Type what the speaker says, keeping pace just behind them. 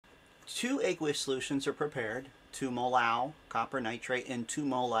two aqueous solutions are prepared, 2 molal copper nitrate and 2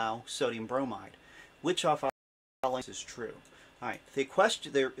 molal sodium bromide. Which of our following is true? All right,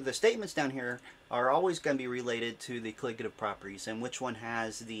 the statements down here are always going to be related to the colligative properties and which one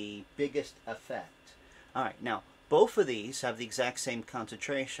has the biggest effect. All right, now both of these have the exact same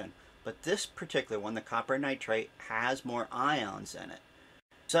concentration, but this particular one, the copper nitrate, has more ions in it.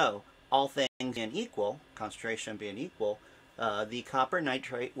 So, all things being equal, concentration being equal, the copper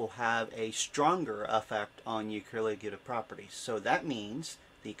nitrate will have a stronger effect on your colligative properties. So that means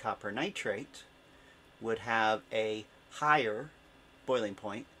the copper nitrate would have a higher boiling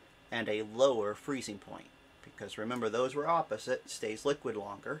point and a lower freezing point. Because remember, those were opposite, stays liquid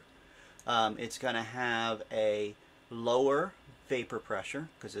longer. It's going to have a lower vapor pressure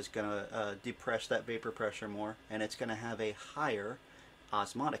because it's going to depress that vapor pressure more, and it's going to have a higher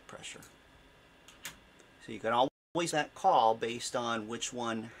osmotic pressure. So you can always that call based on which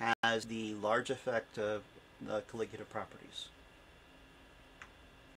one has the large effect of the colligative properties.